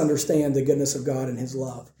misunderstand the goodness of God and his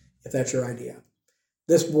love, if that's your idea.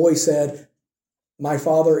 This boy said, my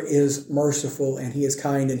father is merciful and he is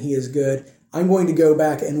kind and he is good. I'm going to go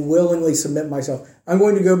back and willingly submit myself. I'm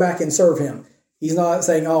going to go back and serve him. He's not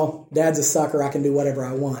saying, oh, dad's a sucker, I can do whatever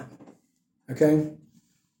I want. Okay?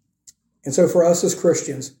 And so for us as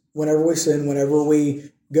Christians, whenever we sin, whenever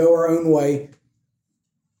we go our own way,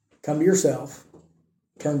 come to yourself,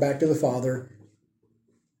 turn back to the Father,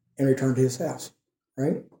 and return to his house.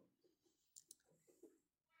 Right?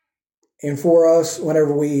 And for us,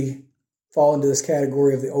 whenever we fall into this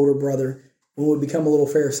category of the older brother, when we become a little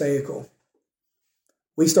pharisaical,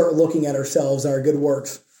 we start looking at ourselves, our good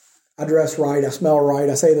works. I dress right, I smell right,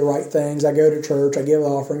 I say the right things, I go to church, I give an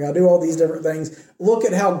offering, I do all these different things. Look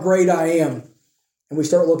at how great I am. And we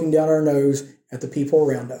start looking down our nose at the people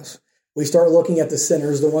around us. We start looking at the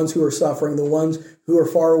sinners, the ones who are suffering, the ones who are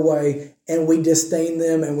far away, and we disdain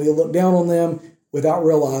them and we look down on them without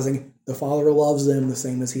realizing the Father loves them the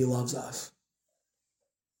same as he loves us.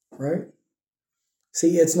 Right?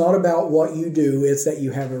 See, it's not about what you do, it's that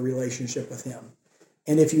you have a relationship with him.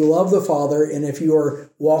 And if you love the Father and if you are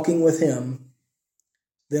walking with him,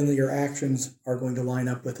 then your actions are going to line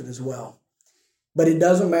up with it as well. But it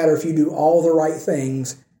doesn't matter if you do all the right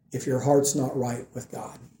things if your heart's not right with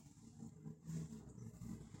God.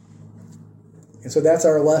 And so that's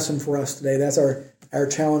our lesson for us today. That's our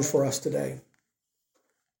challenge for us today.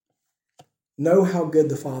 Know how good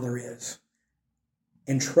the Father is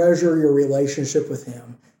and treasure your relationship with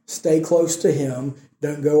him. Stay close to him.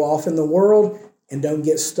 Don't go off in the world and don't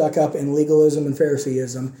get stuck up in legalism and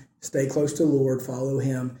Phariseeism. Stay close to the Lord, follow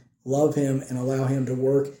him, love him, and allow him to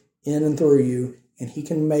work in and through you, and he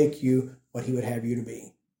can make you what he would have you to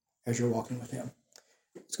be as you're walking with him.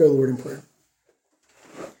 Let's go to the Lord in prayer.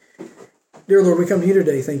 Dear Lord, we come to you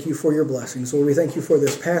today. Thank you for your blessings. Lord, we thank you for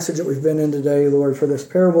this passage that we've been in today, Lord, for this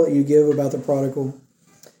parable that you give about the prodigal.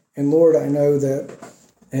 And Lord, I know that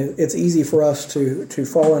it's easy for us to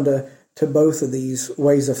fall into both of these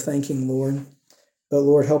ways of thinking, Lord. But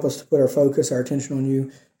Lord, help us to put our focus, our attention on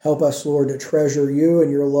you. Help us, Lord, to treasure you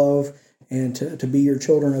and your love and to be your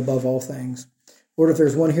children above all things. Lord, if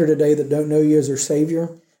there's one here today that don't know you as their Savior,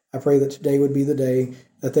 I pray that today would be the day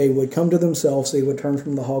that they would come to themselves, they would turn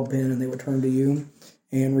from the hog pen, and they would turn to you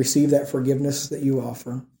and receive that forgiveness that you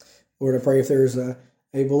offer. Lord, I pray if there's a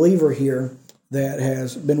believer here that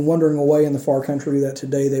has been wandering away in the far country, that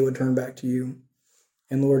today they would turn back to you.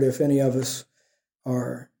 And Lord, if any of us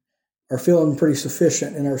are feeling pretty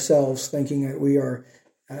sufficient in ourselves, thinking that we are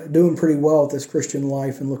doing pretty well at this Christian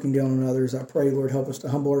life and looking down on others, I pray, Lord, help us to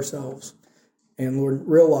humble ourselves. And Lord,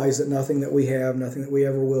 realize that nothing that we have, nothing that we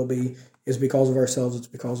ever will be, is because of ourselves, it's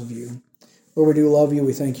because of you. Lord, we do love you,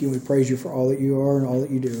 we thank you, we praise you for all that you are and all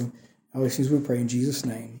that you do. All these things we pray in Jesus'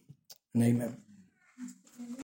 name, and amen.